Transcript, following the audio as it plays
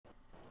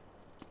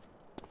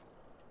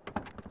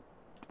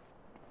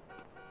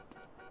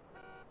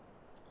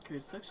Okay,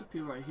 section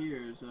P right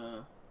here is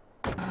I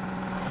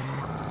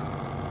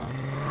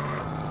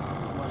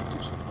want to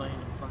keep playing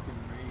the fucking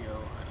radio.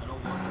 I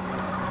don't want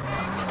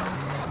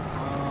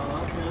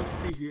to. Okay, let's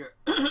see here.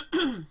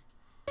 I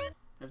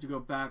have to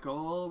go back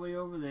all the way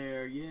over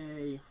there.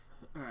 Yay!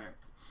 All right.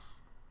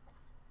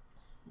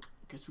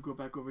 Guess we'll go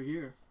back over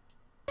here.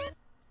 The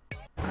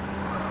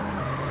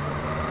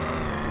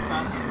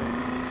fastest way to go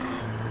this way.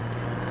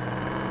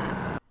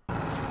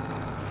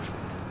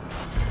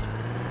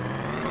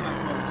 Go back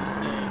to what I was just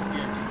saying.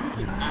 Yeah, Truth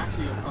is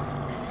actually a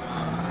fucking crazy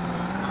guy in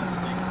terms of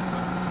things,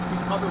 but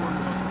he's probably one of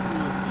the most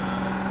coolest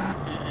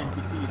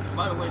NPCs. And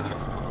by the way, a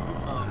couple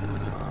of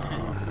was it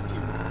 10,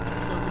 15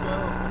 episodes ago,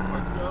 or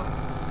parts ago,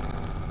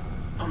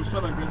 I was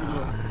talking about Grand Theft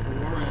Auto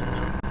 4, and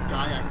the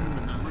guy I couldn't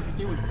remember, his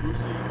name was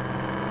Brucey.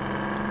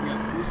 Yeah,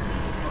 Brucey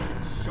with the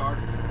fucking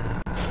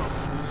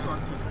blue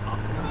shark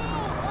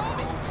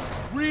testosterone.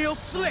 Real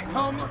slick,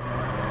 homie.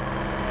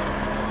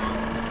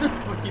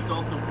 But he's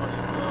also funny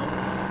as well.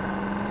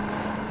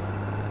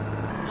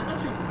 It's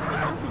actually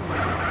one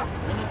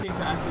of the things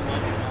I actually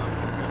like about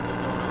Grand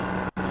Theft Auto.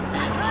 And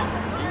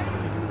they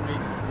really do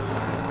make some really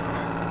interesting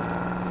characters.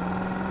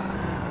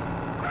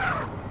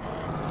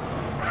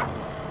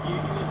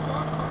 Even if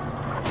Dark fucking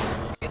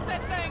ridiculous. Get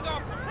that thing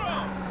off the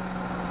road.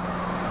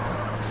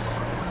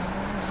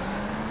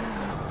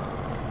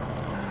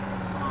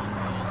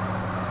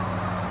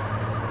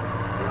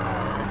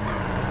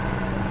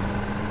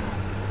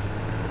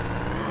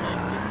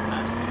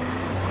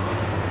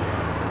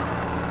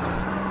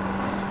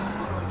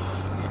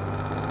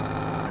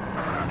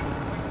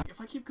 If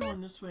I keep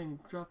going this way and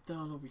drop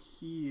down over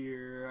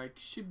here, I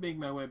should make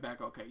my way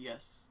back. Okay,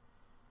 yes.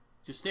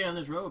 Just stay on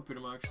this road,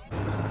 pretty much. Who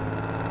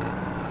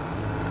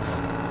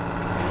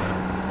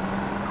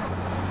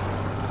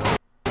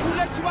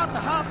let you out the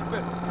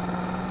hospital?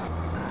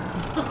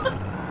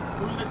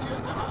 Who let you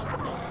out the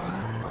hospital?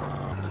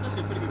 That's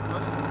actually a pretty good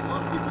question. There's a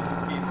lot of people in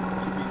this game who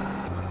should be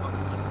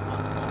fucking let to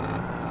hospital.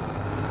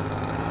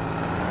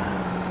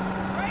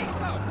 Great,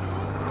 look.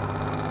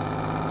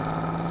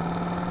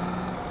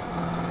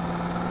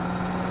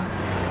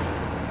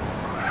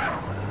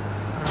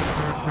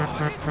 Oh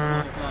my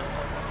god.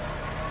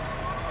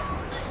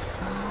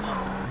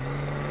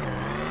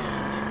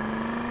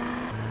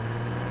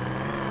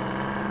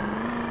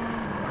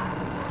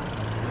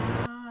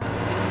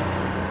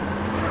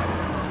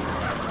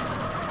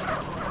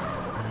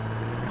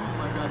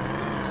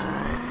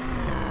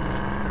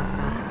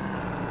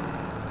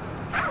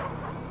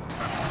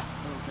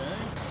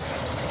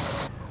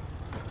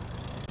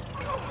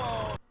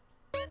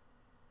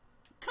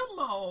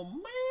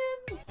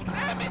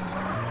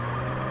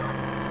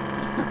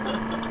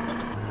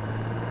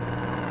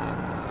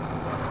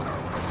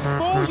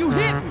 Oh, you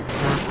hit me!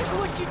 Look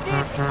what you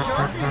did,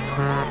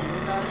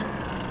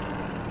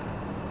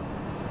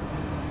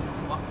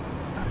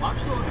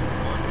 Watchdog's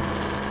one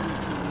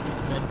with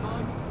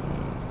Bedbug.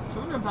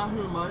 Something about him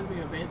reminds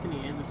me of Anthony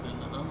Anderson.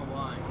 I don't know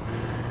why.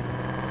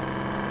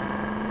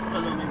 I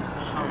don't know, maybe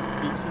how he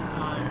speaks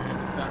sometimes, and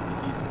the fact that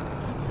he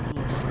has a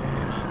similar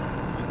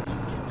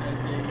physique as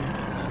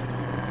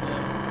people say.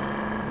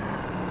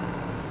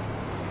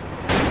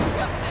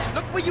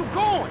 Look where you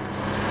going!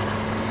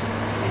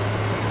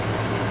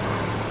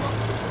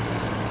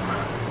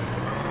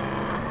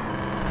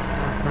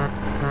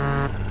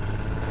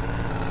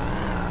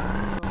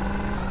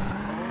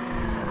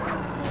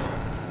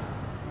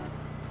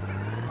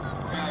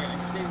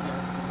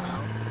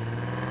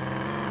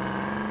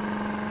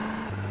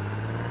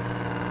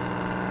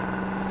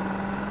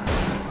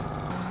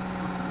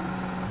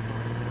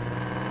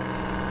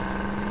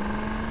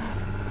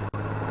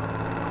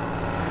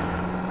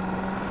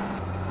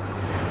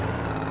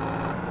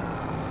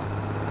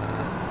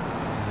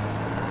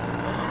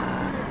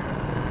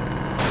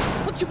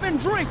 What you been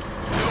drinking?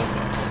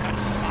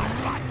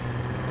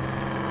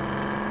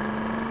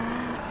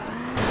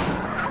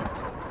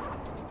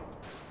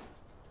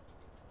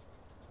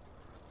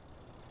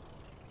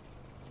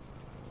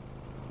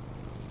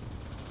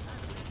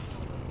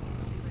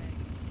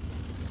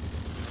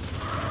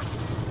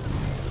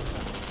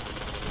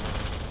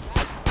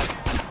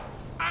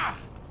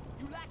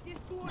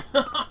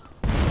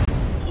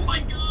 Oh my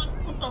god,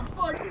 what the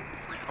fuck?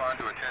 Respond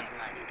to a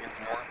 1090 against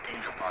North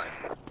Angel Party.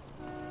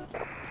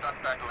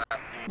 Suspect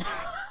last seen.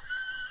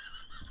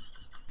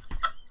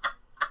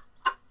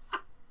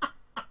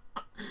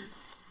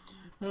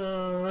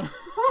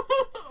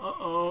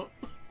 Uh-oh.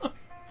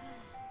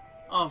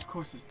 Oh, of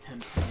course it's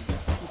 10.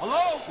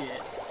 Hello?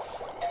 Shit.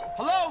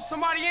 Hello?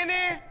 Somebody in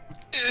there?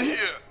 In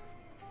here.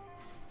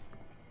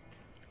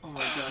 Oh my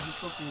god, he's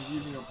fucking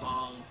using a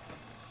bomb.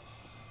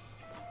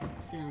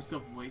 He's getting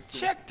himself wasted.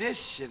 Check this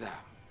shit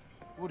out.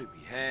 What do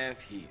we have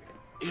here?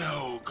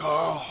 Yo,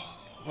 Carl.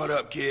 What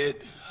up,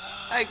 kid?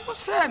 Hey,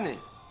 what's happening?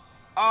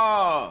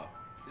 Oh,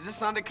 is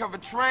this undercover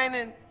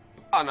training?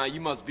 Oh, no, you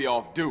must be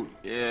off duty.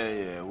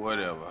 Yeah,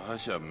 whatever.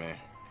 Hush up, man.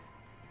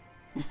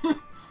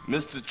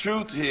 Mr.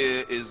 Truth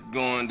here is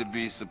going to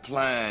be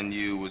supplying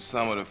you with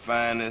some of the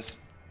finest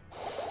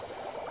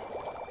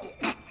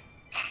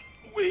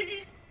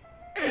weed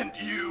and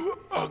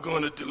are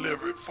gonna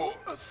deliver it for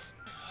us.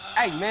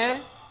 Hey,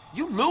 man,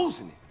 you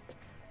losing it.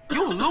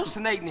 You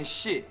hallucinating this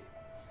shit.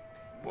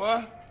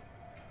 What?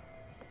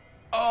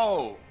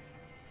 Oh.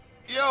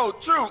 Yo,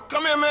 True,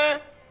 come here, man.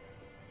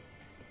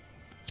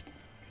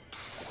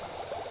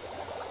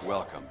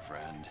 Welcome,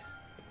 friend.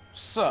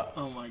 What's up?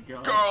 Oh my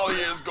god. Carl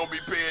here is gonna be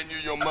paying you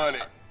your money.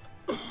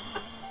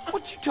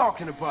 What you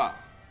talking about?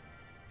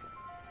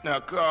 Now,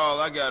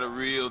 Carl, I got a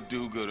real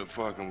do-gooder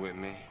fucking with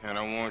me, and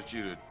I want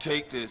you to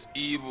take this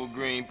evil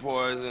green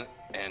poison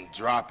and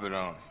drop it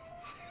on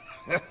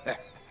him.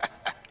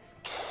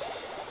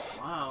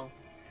 Wow.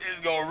 It's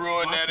gonna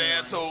ruin that Fucking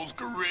asshole's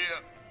career.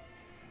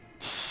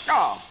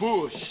 Ah,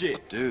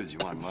 bullshit. Dudes, you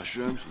want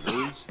mushrooms,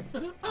 booze?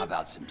 How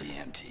about some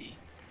DMT?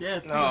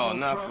 Yes. No,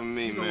 not for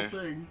me, man.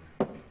 Thing.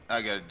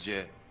 I got a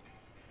jet.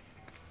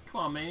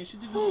 Come on, man. You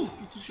should do the you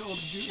should show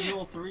the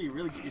whole 3.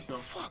 Really get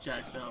yourself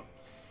jacked up.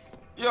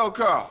 Yo,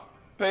 Carl,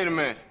 pay the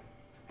man.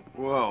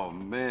 Whoa,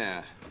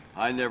 man.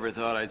 I never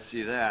thought I'd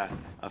see that.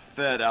 A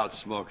Fed out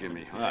smoking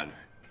me, huh?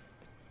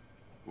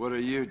 What are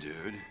you,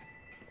 dude?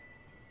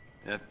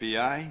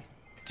 FBI?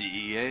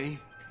 DEA?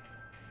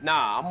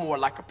 Nah, I'm more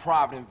like a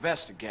private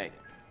investigator.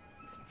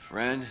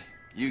 Friend,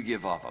 you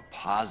give off a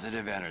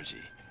positive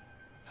energy.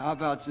 How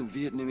about some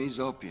Vietnamese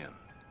opium?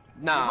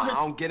 Nah, What? I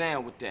don't get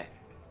down with that.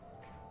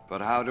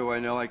 But how do I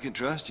know I can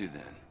trust you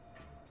then?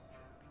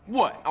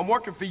 What, I'm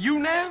working for you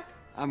now?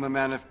 I'm a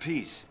man of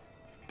peace.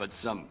 But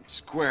some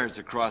squares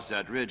across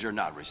that ridge are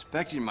not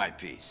respecting my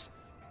peace.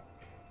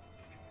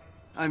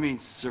 I mean,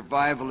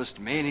 survivalist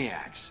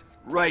maniacs,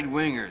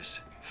 right-wingers,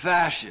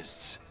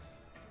 fascists.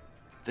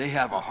 They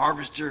have a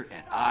harvester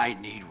and I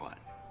need one.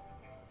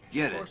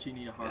 Get Of course it, you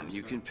need a and harvester.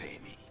 you can pay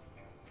me.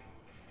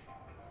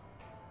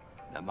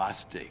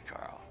 Namaste,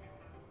 Carl.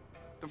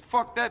 The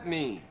fuck that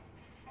mean?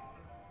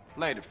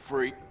 Later,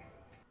 freak.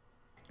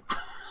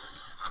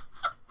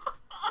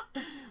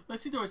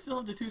 Let's see, do I still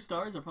have the 2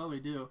 stars? I probably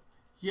do.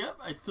 Yep,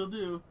 I still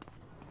do.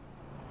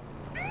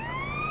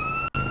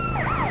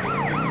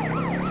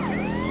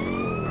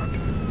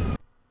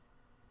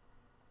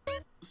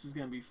 This is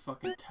gonna be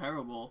fucking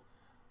terrible.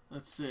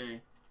 Let's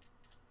see.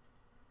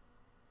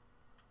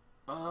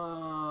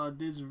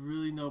 There's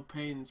really no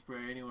paint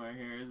spray anywhere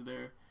here, is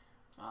there?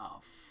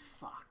 Oh,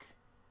 fuck.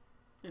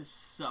 This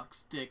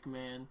sucks dick,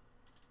 man.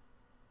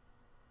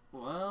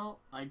 Well,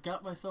 I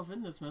got myself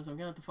in this mess. I'm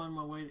gonna have to find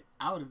my way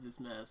out of this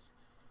mess.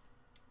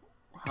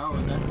 How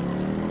are that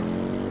supposed to work?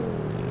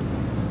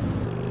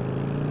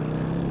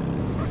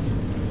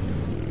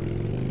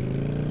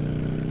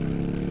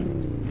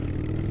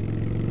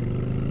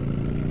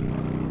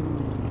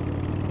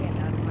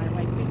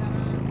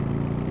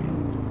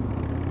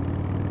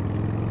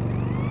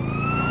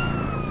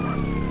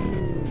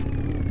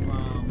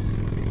 Wow.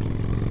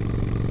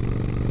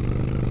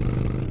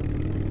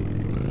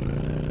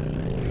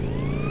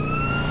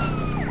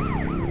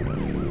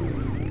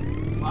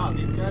 Wow,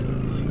 these guys are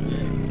really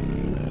dicks.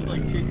 They're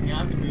like chasing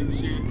after me and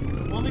shit.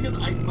 Well, because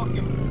I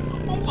fucking.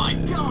 Oh my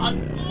god!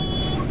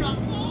 Oh god!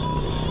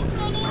 Oh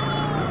god!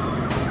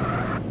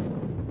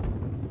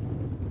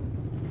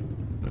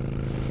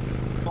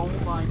 Oh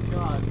my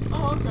god.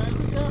 Oh, okay,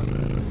 look at that.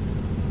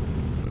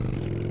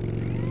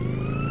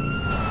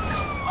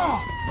 Oh,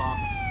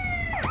 fucks.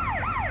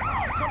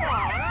 Come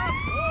on, I'm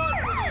bored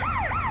with it.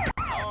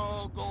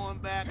 Oh, going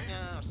back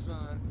now,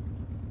 son.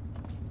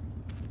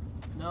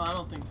 No, I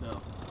don't think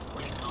so.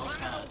 I'll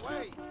pass.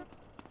 Wait.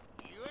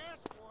 You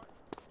asked for it.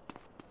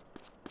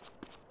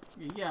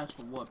 Yeah, you asked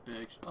for what,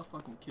 bitch? I'll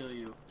fucking kill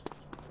you.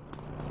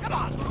 Come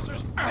on,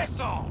 losers. That's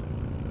all.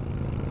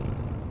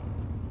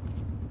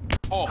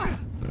 Oh.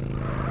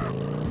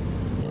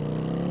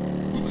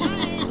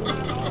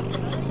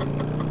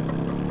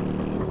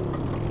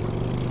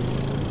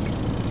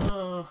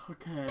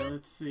 Okay,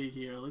 let's see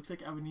here. Looks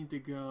like I would need to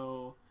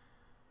go.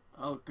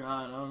 Oh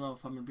god, I don't know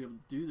if I'm gonna be able to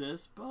do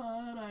this,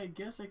 but I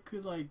guess I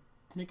could like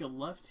make a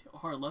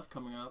hard left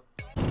coming up.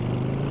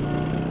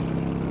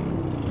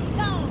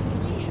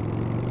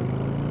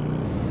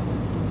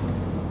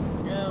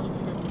 Yeah, looks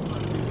like I can make a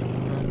left too.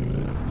 Okay.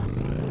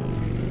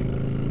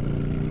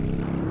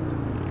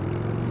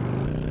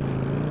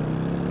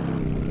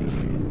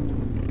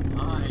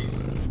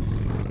 Nice.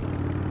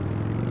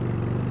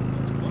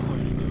 That's one way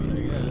to do it,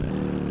 I guess.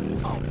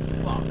 Oh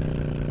fuck.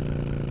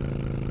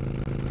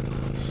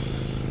 Oh,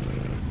 shit.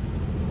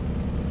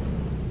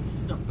 This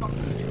is the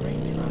fucking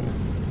train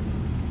tracks.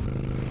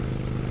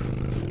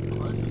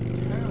 Oh, this is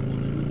terrible,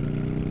 dude.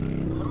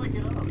 How do I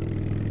get up?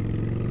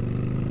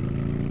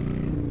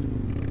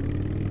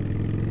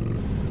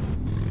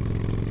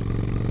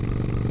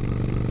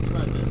 Let's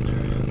try this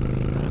area.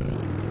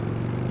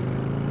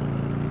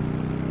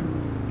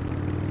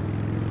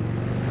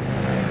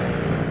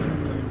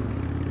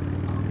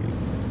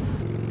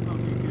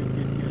 Okay, good.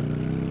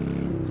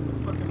 Where the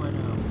fuck am I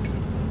now?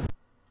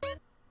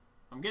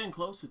 I'm getting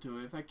closer to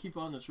it. If I keep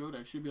on this road,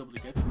 I should be able to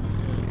get to it.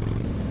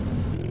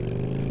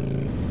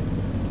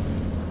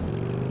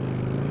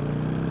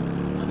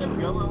 Oh, there we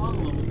go. My water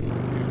levels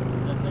disappeared.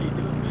 That's how you do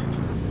it, bitch.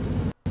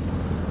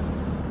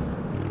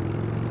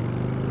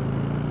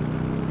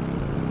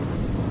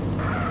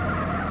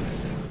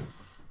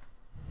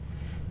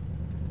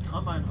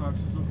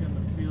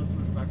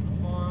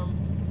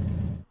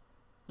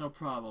 No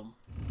problem.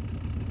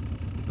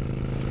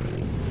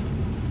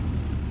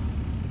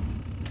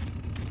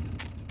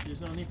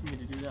 There's no need for me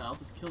to do that. I'll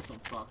just kill some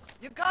fucks.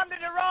 You come to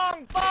the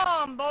wrong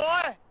farm,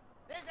 boy.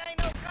 This ain't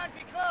no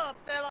country club,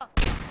 fella.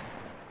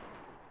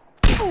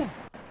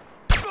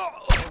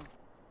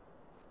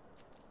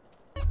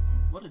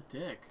 What a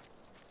dick.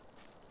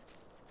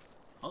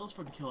 I'll just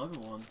fucking kill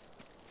everyone.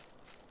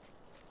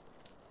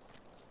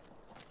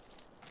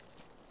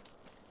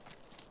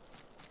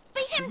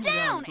 Beat him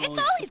down! It's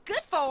all he's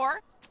good for!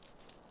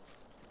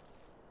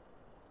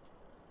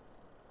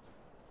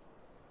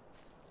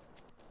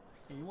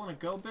 Hey, you wanna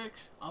go,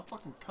 bitch? I'll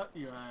fucking cut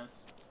your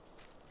ass.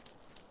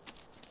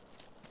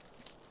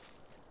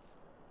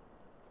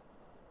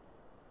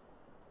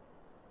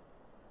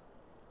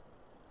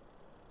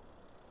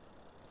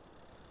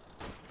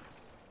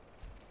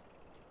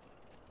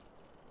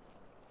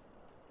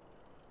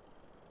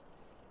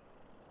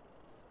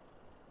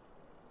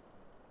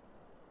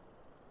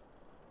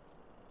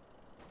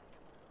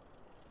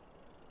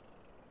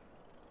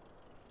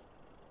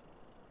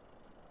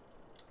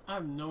 I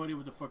have no idea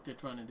what the fuck they're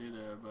trying to do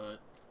there, but...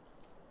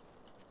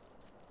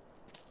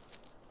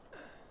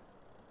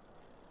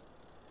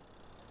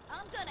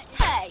 I'm gonna...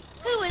 Hey,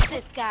 who is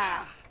this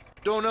guy?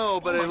 Don't know,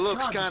 but Oh it my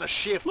looks God. kind of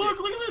shifty. Look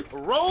at this!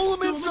 Roll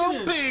him in Dude, look at some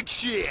this. big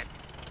shit.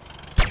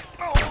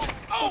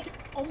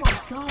 Oh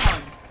my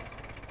god!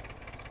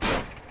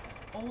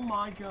 Oh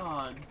my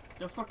god.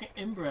 They're fucking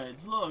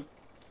inbreds, look!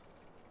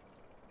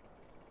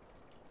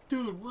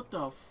 Dude, what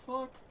the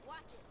fuck?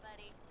 Watch it,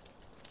 buddy.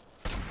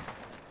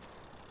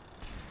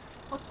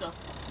 What the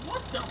fuck?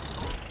 What the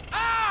fuck?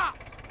 Ah!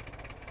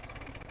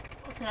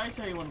 Okay, I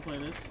see how you want to play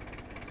this.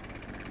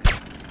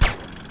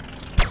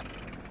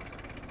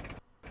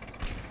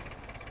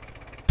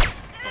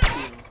 Fuck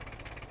you.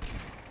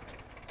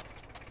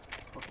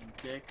 Fucking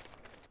dick.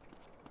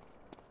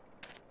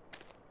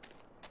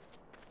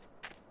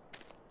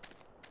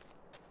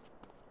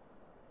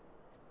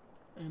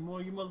 Any more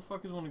of you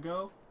motherfuckers want to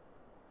go?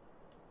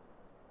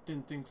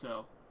 Didn't think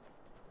so.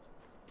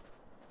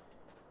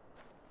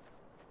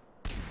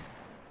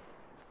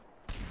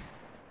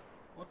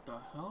 What the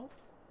hell?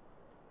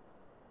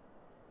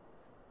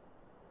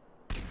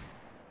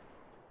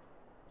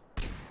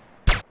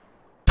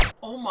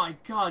 Oh my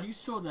god, you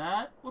saw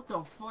that? What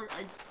the fuck?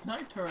 I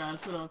sniped her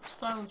ass with a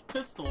silenced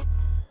pistol.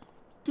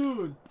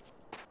 Dude.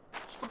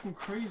 It's fucking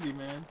crazy,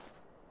 man.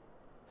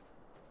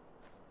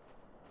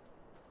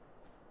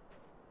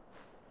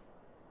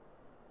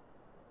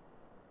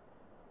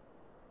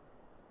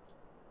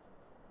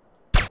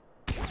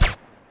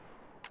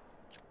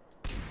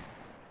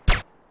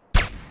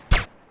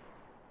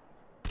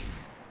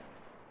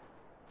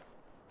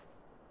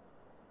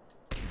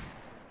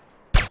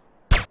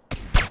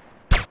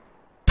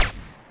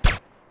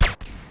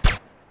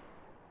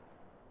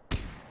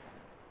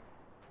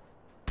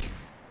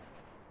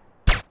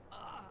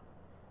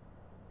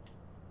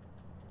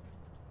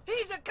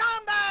 He's a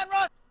combine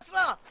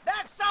rustler.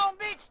 That son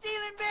bitch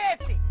stealing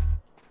Betsy.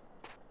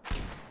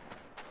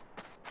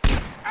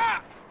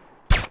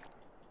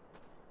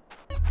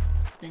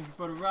 Thank you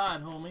for the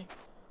ride, homie.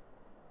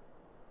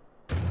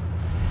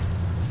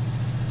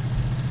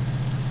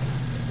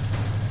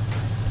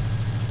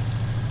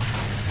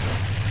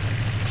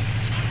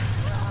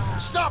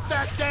 Stop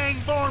that dang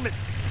varmint.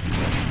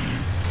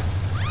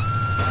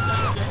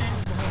 That dang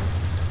boy.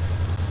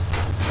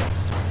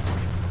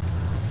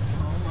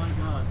 Oh my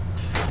god.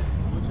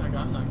 Looks like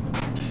I'm not gonna.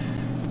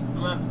 I'm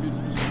gonna have to do this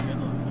mission again,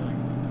 looks like.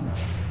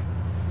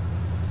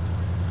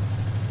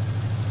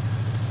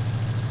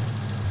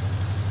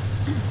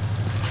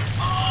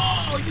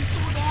 Oh, you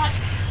saw that?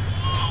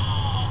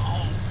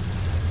 Oh!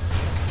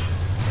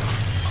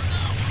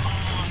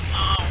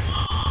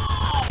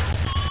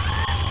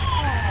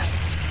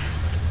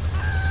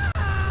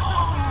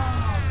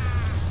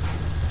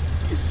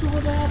 You saw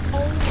that?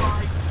 Oh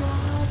my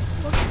god!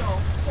 What the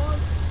fuck?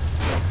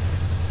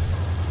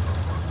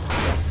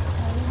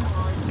 Oh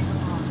my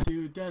god,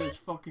 dude, that is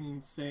fucking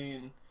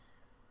insane.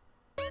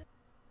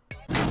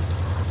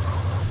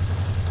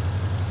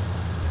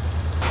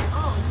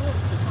 Oh, look at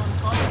this, it's on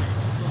fire.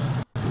 Excellent.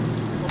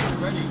 Hope they're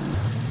ready.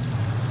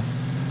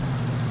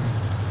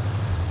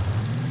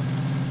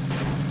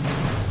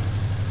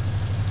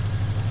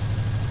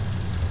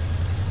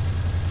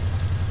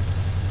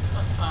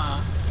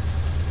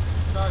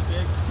 Sorry,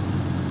 big.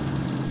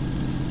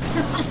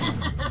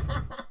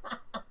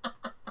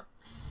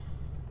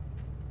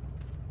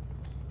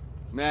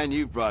 Man,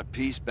 you brought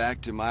peace back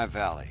to my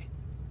valley.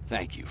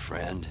 Thank you,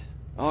 friend.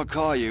 I'll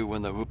call you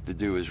when the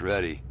whoop-de-doo is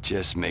ready.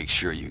 Just make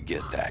sure you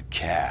get that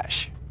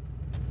cash.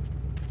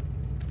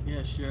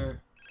 Yeah,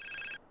 sure.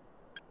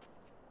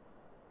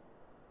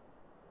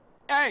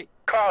 Hey,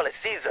 Carl, it's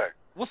Caesar.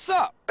 what's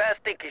up? Bad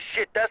stinking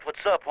shit, that's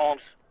what's up,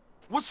 Holmes.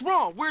 What's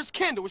wrong? Where's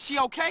Kendall? Is she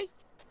okay?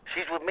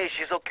 She's with me,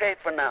 she's okay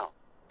for now.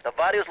 The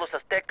Varios Los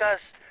Aztecas,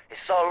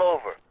 it's all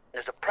over.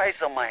 There's a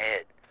price on my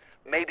head.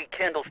 Maybe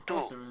Kendall's Of too.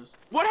 course there is.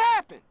 What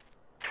happened?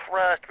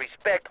 Trust,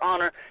 respect,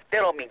 honor, they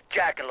don't mean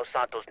jack in Los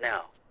Santos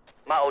now.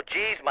 My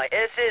OGs, my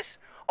S's,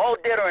 all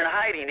dead or in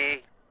hiding, eh?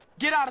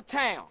 Get out of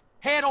town.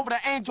 Head over to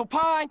Angel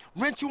Pine,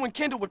 rent you and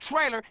Kendall a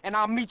trailer, and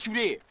I'll meet you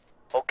there.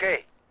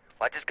 Okay.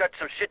 Well, I just got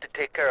some shit to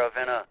take care of,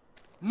 and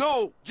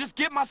No, just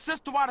get my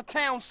sister out of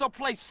town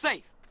someplace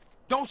safe.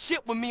 Don't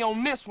shit with me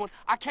on this one.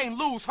 I can't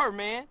lose her,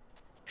 man.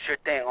 sure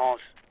thing,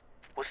 Holmes.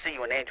 We'll see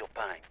you in Angel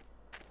Pine.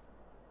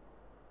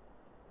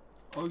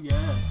 Oh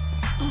yes.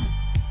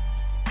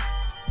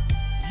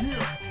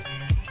 Yeah.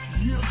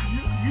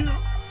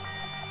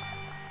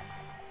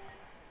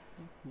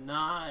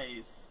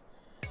 Nice.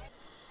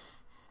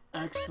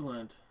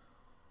 Excellent.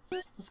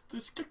 Let's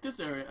check this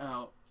area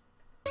out.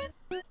 The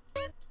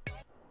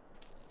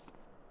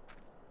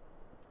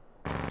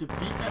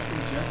BF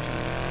injection.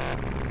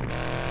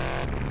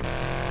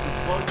 The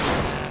bug.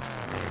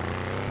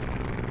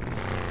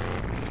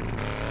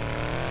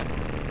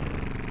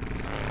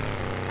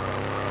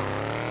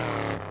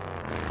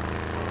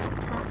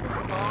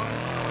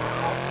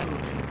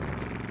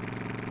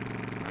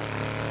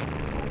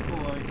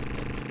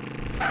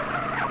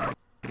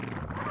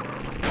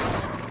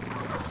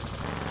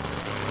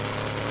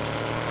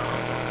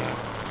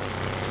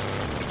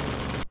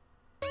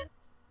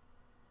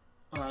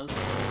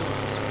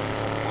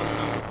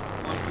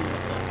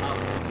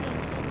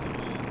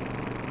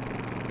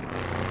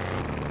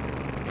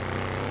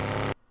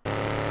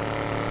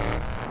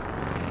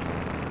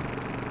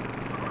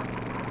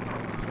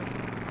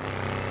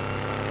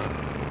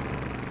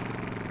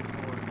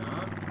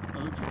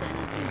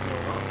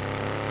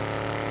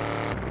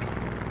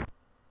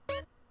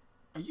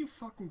 Are you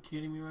fucking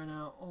kidding me right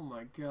now? Oh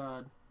my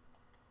god.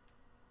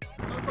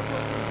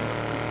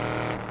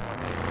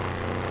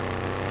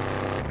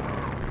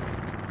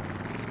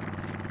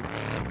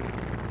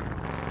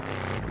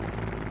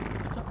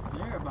 It's up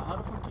there, but how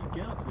the fuck do you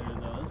get up there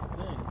though? That's the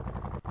thing.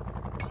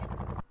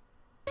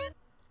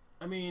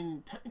 I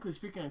mean, technically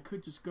speaking, I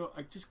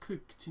just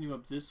could continue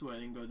up this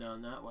way and go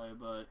down that way,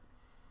 but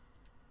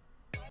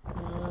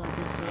I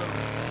guess so.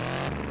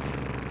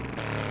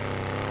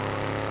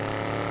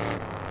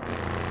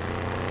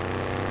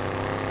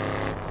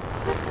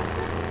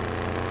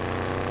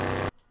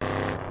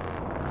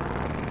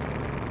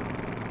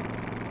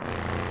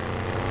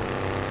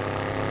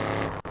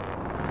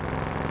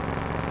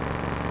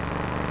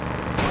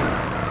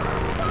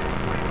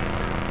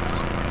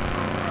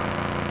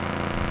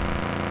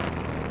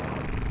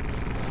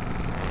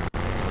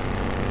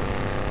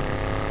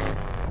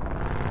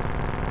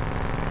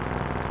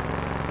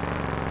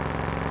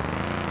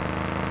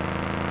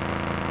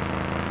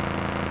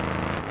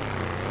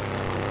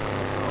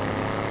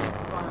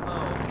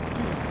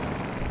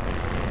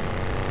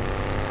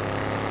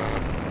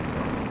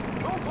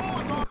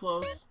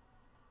 Close.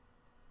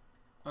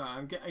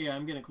 I'm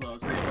getting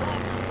close.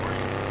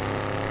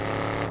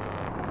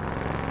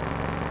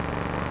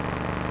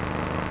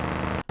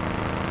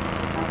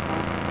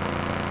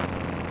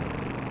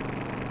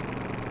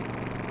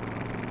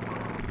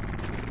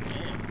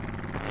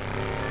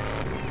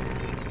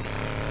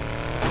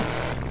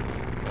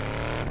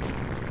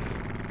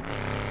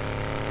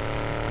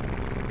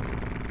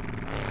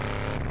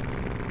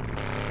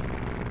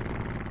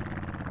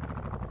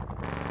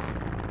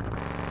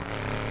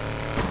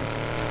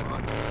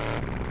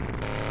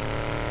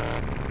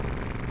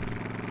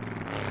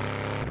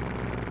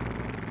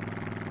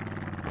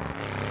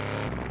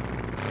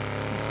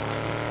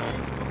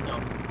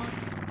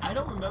 I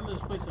don't remember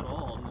this place at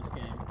all in this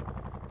game.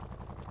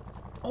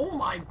 Oh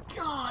my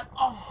god,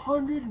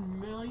 100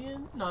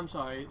 million? No, I'm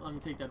sorry, let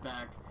me take that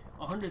back.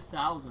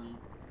 100,000.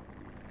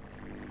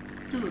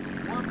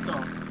 Dude, what the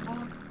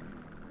fuck?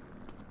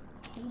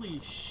 Holy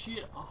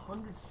shit,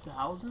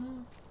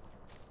 100,000?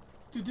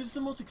 Dude, this is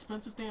the most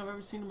expensive thing I've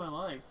ever seen in my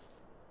life.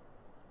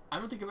 I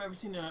don't think I've ever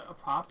seen a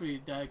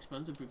property that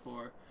expensive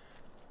before.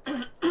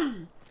 Well,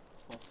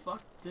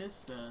 fuck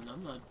this then.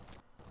 I'm not...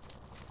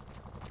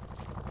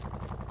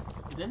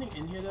 Is there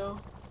anything in here though?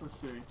 Let's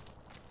see.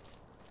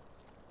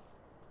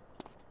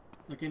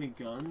 Like any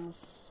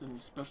guns? Any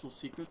special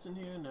secrets in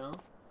here? No?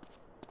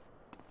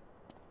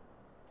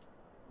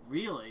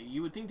 Really?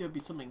 You would think there'd be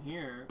something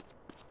here.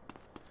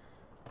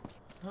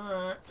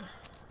 Alright.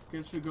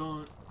 Guess we're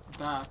going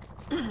back.